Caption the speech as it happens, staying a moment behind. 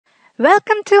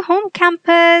Welcome to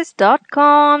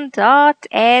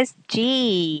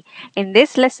homecampus.com.sg. In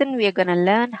this lesson, we are going to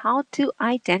learn how to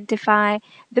identify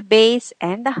the base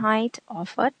and the height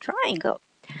of a triangle.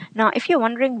 Now, if you're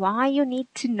wondering why you need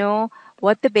to know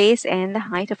what the base and the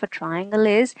height of a triangle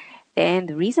is, then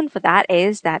the reason for that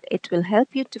is that it will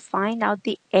help you to find out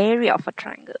the area of a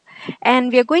triangle.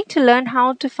 And we are going to learn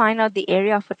how to find out the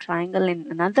area of a triangle in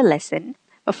another lesson.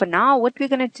 But for now, what we're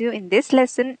going to do in this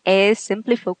lesson is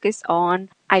simply focus on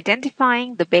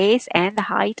identifying the base and the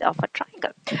height of a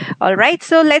triangle. All right,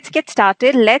 so let's get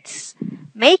started. Let's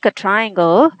make a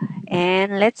triangle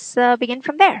and let's begin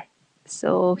from there.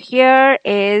 So here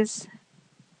is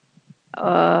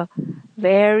a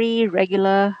very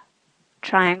regular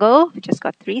triangle which has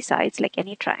got three sides like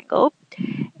any triangle,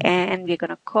 and we're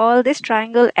going to call this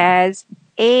triangle as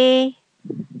A,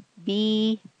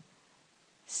 B,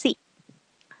 C.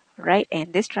 Right,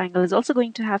 and this triangle is also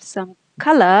going to have some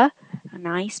color, a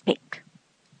nice pink.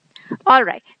 All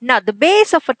right, now the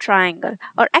base of a triangle,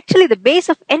 or actually the base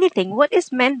of anything, what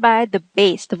is meant by the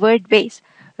base, the word base?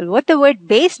 Well, what the word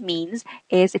base means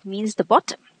is it means the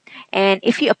bottom. And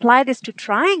if you apply this to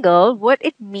triangle, what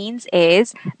it means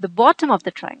is the bottom of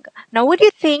the triangle. Now, what do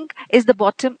you think is the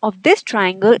bottom of this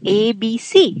triangle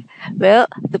ABC? Well,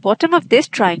 the bottom of this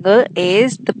triangle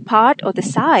is the part or the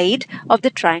side of the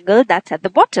triangle that's at the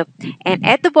bottom. And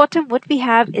at the bottom, what we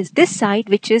have is this side,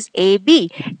 which is AB.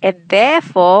 And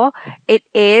therefore, it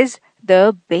is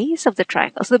the base of the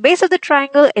triangle. So the base of the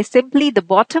triangle is simply the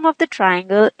bottom of the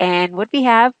triangle, and what we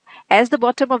have as the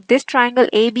bottom of this triangle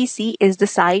ABC is the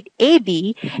side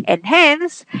AB, and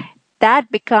hence that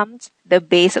becomes the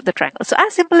base of the triangle. So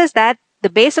as simple as that, the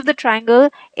base of the triangle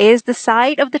is the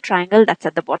side of the triangle that's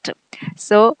at the bottom.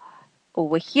 So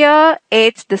over here,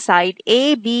 it's the side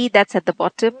AB that's at the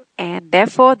bottom, and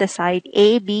therefore the side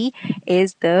AB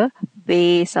is the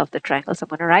base of the triangle. So I'm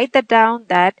going to write that down,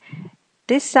 that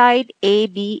this side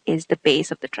AB is the base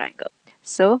of the triangle.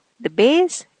 So the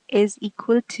base is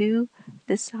equal to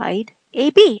the side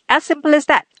AB. As simple as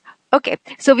that. Okay,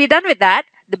 so we're done with that.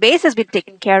 The base has been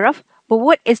taken care of. But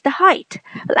what is the height?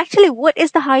 Well, actually, what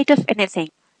is the height of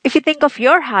anything? If you think of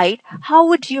your height, how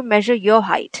would you measure your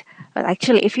height? Well,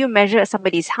 actually, if you measure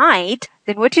somebody's height,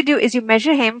 then what you do is you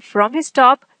measure him from his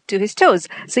top to his toes.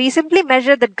 So you simply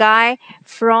measure the guy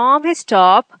from his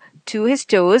top to his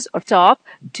toes, or top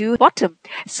to bottom.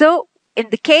 So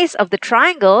in the case of the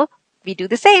triangle, we do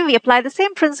the same. We apply the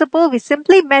same principle. We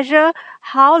simply measure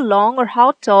how long or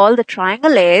how tall the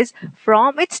triangle is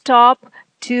from its top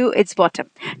to its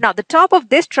bottom. Now, the top of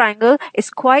this triangle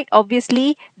is quite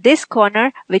obviously this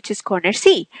corner, which is corner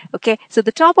C. Okay, so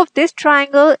the top of this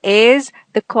triangle is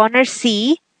the corner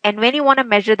C. And when you want to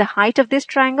measure the height of this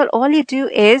triangle, all you do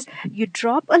is you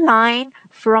drop a line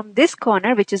from this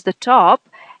corner, which is the top,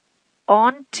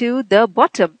 on to the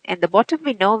bottom. And the bottom,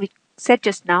 we know, we said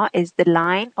just now, is the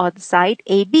line or the side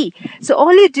AB. So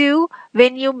all you do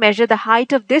when you measure the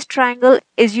height of this triangle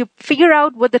is you figure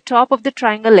out what the top of the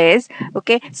triangle is.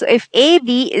 Okay, so if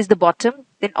AB is the bottom,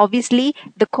 then obviously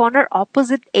the corner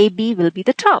opposite AB will be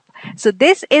the top. So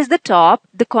this is the top,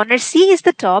 the corner C is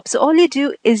the top. So all you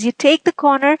do is you take the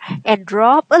corner and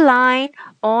drop a line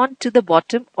onto the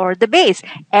bottom or the base.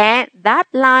 And that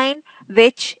line,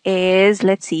 which is,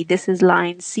 let's see, this is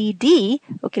line CD.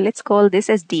 Okay, let's call this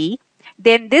as D.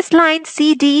 Then this line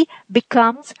CD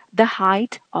becomes the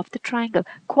height of the triangle.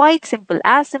 Quite simple,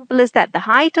 as simple as that. The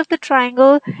height of the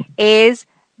triangle is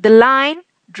the line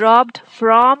dropped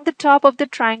from the top of the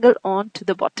triangle onto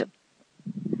the bottom.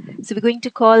 So we're going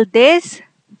to call this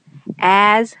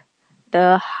as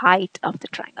the height of the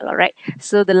triangle. All right.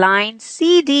 So the line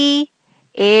CD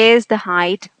is the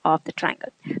height of the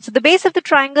triangle. So the base of the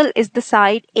triangle is the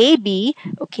side AB.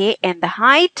 Okay. And the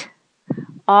height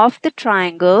of the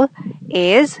triangle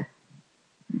is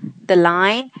the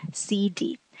line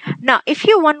CD. Now, if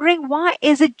you're wondering why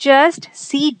is it just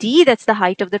CD that's the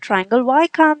height of the triangle, why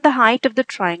can't the height of the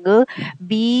triangle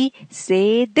be,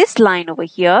 say, this line over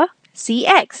here,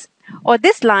 CX, or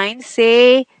this line,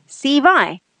 say,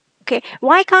 CY? Okay,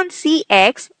 why can't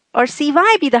CX or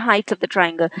CY be the height of the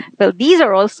triangle? Well, these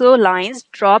are also lines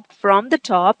dropped from the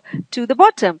top to the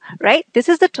bottom, right? This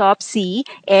is the top C,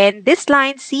 and this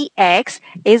line CX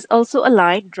is also a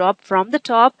line dropped from the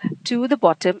top to the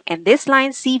bottom, and this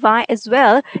line CY as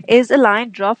well is a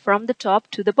line dropped from the top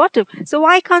to the bottom. So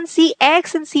why can't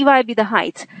CX and CY be the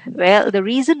heights? Well, the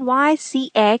reason why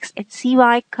CX and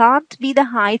CY can't be the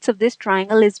heights of this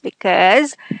triangle is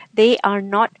because they are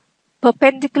not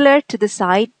perpendicular to the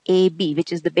side AB,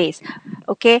 which is the base.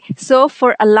 Okay, so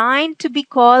for a line to be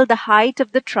called the height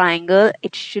of the triangle,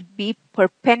 it should be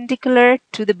perpendicular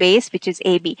to the base, which is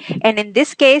AB. And in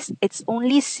this case, it's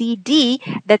only CD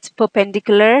that's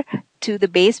perpendicular to the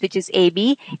base, which is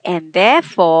AB, and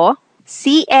therefore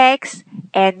CX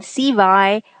and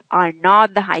CY are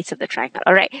not the heights of the triangle.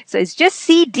 All right, so it's just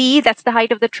CD that's the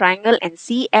height of the triangle, and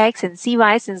CX and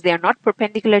CY, since they are not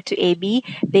perpendicular to AB,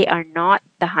 they are not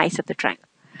the heights of the triangle.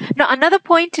 Now, another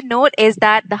point to note is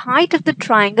that the height of the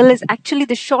triangle is actually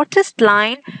the shortest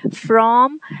line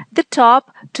from the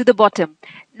top to the bottom.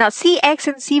 Now, CX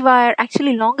and CY are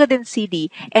actually longer than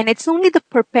CD, and it's only the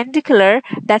perpendicular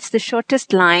that's the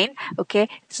shortest line. Okay,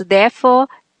 so therefore,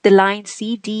 the line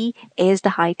CD is the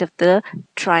height of the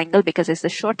triangle because it's the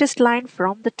shortest line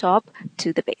from the top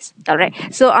to the base. All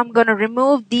right. So I'm going to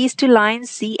remove these two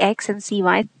lines, CX and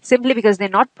CY, simply because they're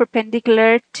not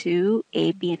perpendicular to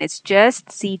AB, and it's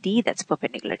just CD that's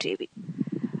perpendicular to AB.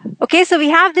 Okay, so we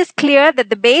have this clear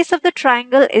that the base of the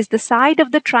triangle is the side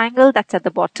of the triangle that's at the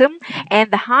bottom,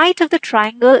 and the height of the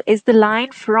triangle is the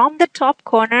line from the top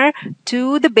corner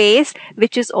to the base,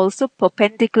 which is also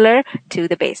perpendicular to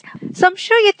the base. So I'm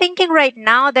sure you're thinking right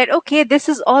now that, okay, this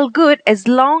is all good as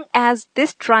long as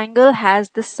this triangle has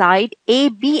the side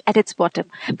AB at its bottom.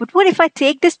 But what if I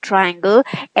take this triangle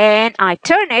and I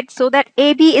turn it so that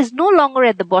AB is no longer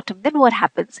at the bottom? Then what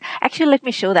happens? Actually, let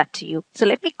me show that to you. So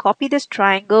let me copy this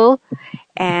triangle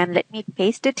and let me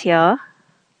paste it here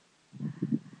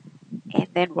and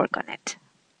then work on it.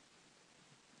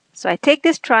 So I take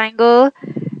this triangle,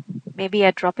 maybe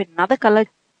I drop in another color,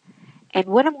 and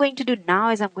what I'm going to do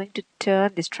now is I'm going to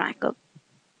turn this triangle.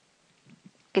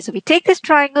 Okay, so we take this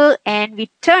triangle and we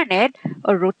turn it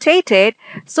or rotate it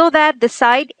so that the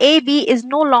side AB is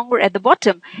no longer at the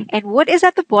bottom. And what is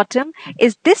at the bottom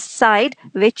is this side,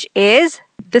 which is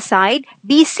the side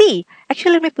BC.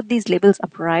 Actually, let me put these labels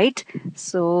upright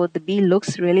so the B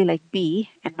looks really like B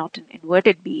and not an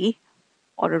inverted B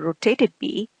or a rotated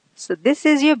B. So this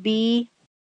is your B,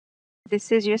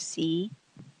 this is your C,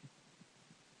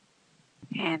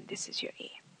 and this is your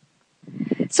A.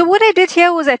 So what I did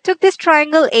here was I took this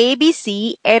triangle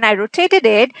ABC and I rotated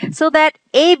it so that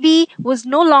AB was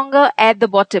no longer at the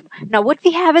bottom. Now what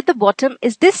we have at the bottom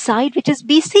is this side, which is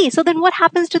BC. So then what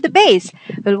happens to the base?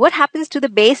 Well, what happens to the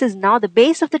base is now the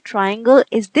base of the triangle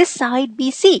is this side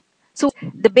BC. So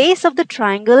the base of the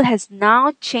triangle has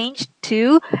now changed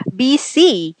to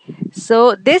BC.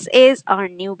 So this is our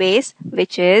new base,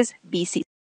 which is BC.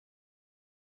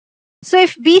 So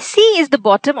if BC is the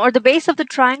bottom or the base of the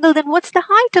triangle, then what's the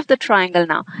height of the triangle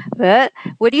now? Well,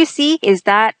 what you see is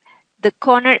that the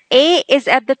corner A is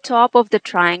at the top of the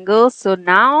triangle. So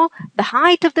now the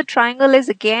height of the triangle is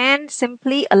again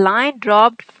simply a line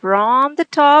dropped from the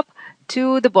top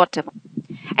to the bottom.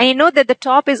 And you know that the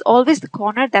top is always the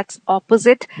corner that's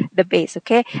opposite the base,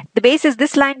 okay? The base is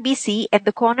this line BC and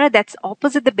the corner that's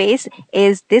opposite the base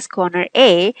is this corner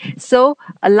A. So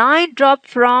a line dropped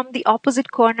from the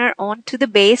opposite corner onto the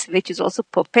base, which is also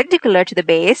perpendicular to the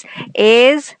base,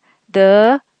 is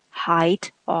the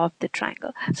height of the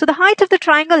triangle. So the height of the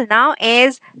triangle now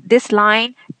is this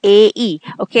line AE,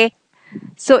 okay?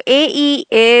 So AE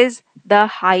is the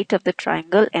height of the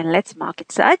triangle, and let's mark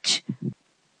it such.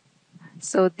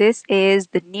 So this is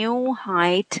the new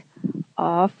height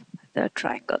of the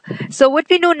triangle. So what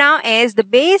we know now is the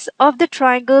base of the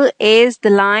triangle is the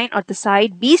line or the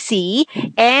side BC,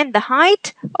 and the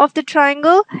height of the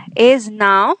triangle is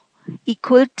now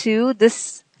equal to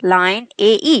this line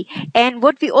AE. And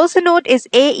what we also note is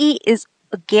AE is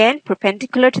again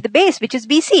perpendicular to the base, which is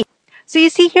BC. So you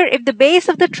see here, if the base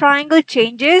of the triangle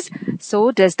changes,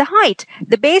 so does the height.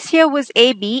 The base here was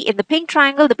AB. In the pink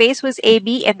triangle, the base was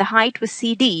AB and the height was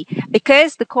CD.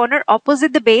 Because the corner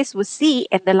opposite the base was C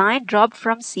and the line dropped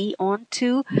from C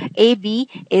onto AB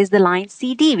is the line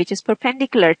CD, which is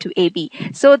perpendicular to AB.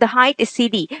 So the height is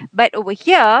CD. But over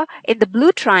here, in the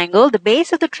blue triangle, the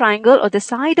base of the triangle or the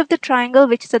side of the triangle,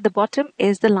 which is at the bottom,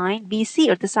 is the line BC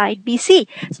or the side BC.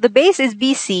 So the base is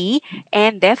BC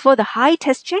and therefore the height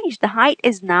has changed. The height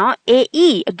is now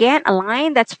AE. Again, a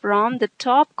line that's from the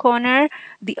top corner,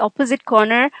 the opposite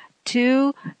corner,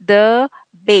 to the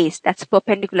base. That's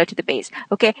perpendicular to the base.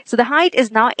 Okay, so the height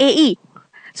is now AE.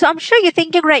 So I'm sure you're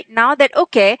thinking right now that,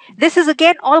 okay, this is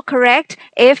again all correct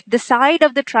if the side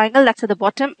of the triangle that's at the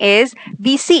bottom is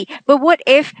BC. But what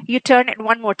if you turn it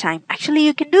one more time? Actually,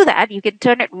 you can do that. You can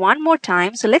turn it one more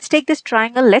time. So let's take this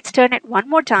triangle. Let's turn it one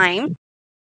more time.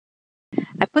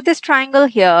 I put this triangle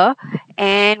here,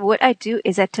 and what I do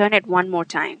is I turn it one more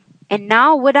time. And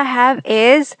now what I have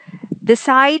is the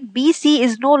side BC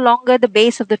is no longer the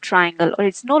base of the triangle, or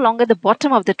it's no longer the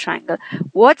bottom of the triangle.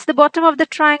 What's the bottom of the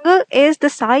triangle? Is the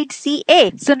side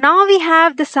CA. So now we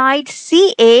have the side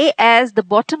CA as the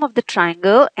bottom of the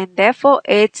triangle, and therefore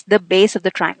it's the base of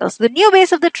the triangle. So the new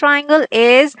base of the triangle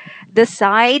is the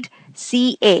side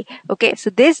CA. Okay, so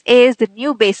this is the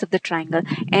new base of the triangle.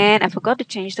 And I forgot to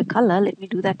change the color. Let me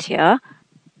do that here.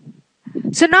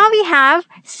 So now we have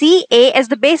CA as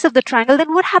the base of the triangle.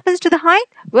 Then what happens to the height?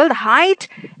 Well, the height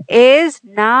is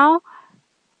now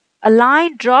a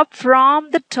line dropped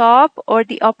from the top or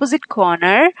the opposite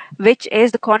corner, which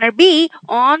is the corner B,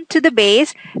 onto the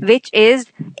base, which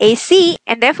is AC,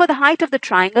 and therefore the height of the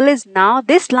triangle is now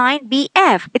this line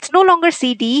BF. It's no longer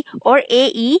CD or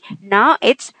AE, now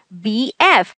it's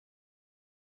BF.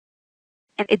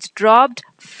 And it's dropped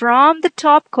from the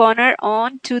top corner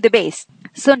onto the base.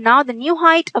 So now the new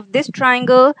height of this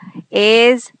triangle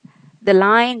is the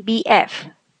line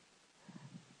BF.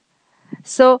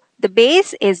 So the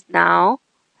base is now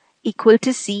equal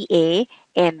to CA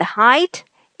and the height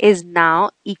is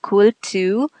now equal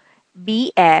to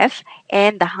BF,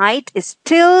 and the height is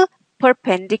still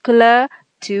perpendicular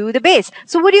to the base.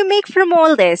 So what do you make from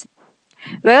all this?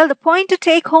 Well, the point to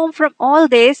take home from all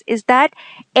this is that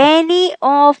any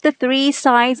of the three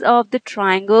sides of the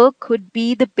triangle could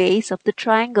be the base of the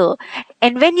triangle.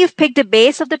 And when you've picked the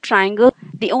base of the triangle,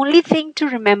 the only thing to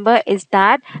remember is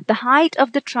that the height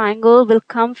of the triangle will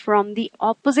come from the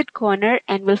opposite corner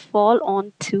and will fall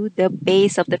onto the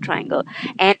base of the triangle.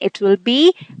 And it will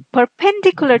be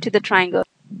perpendicular to the triangle.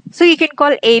 So you can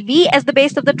call AB as the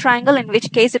base of the triangle, in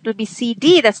which case it will be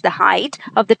CD, that's the height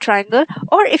of the triangle.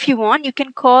 Or if you want, you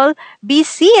can call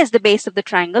BC as the base of the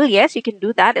triangle. Yes, you can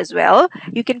do that as well.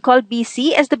 You can call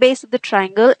BC as the base of the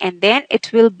triangle, and then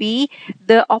it will be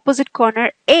the opposite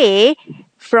corner A,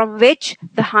 from which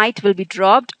the height will be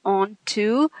dropped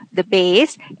onto the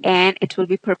base, and it will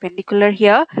be perpendicular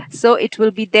here. So it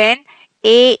will be then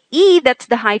AE, that's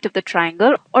the height of the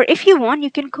triangle. Or if you want,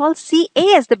 you can call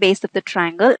CA as the base of the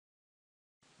triangle.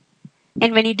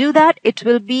 And when you do that, it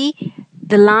will be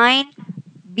the line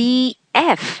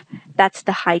BF. That's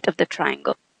the height of the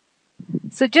triangle.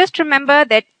 So just remember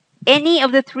that any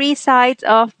of the three sides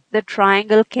of the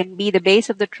triangle can be the base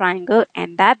of the triangle,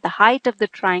 and that the height of the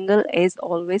triangle is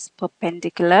always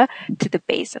perpendicular to the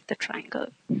base of the triangle.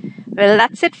 Well,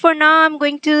 that's it for now. I'm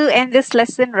going to end this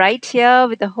lesson right here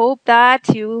with the hope that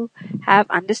you have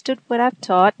understood what I've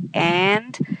taught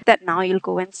and that now you'll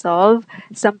go and solve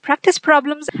some practice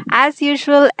problems as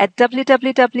usual at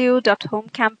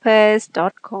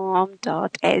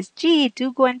www.homecampus.com.sg.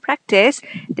 Do go and practice.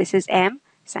 This is M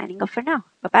signing off for now.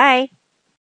 Bye-bye.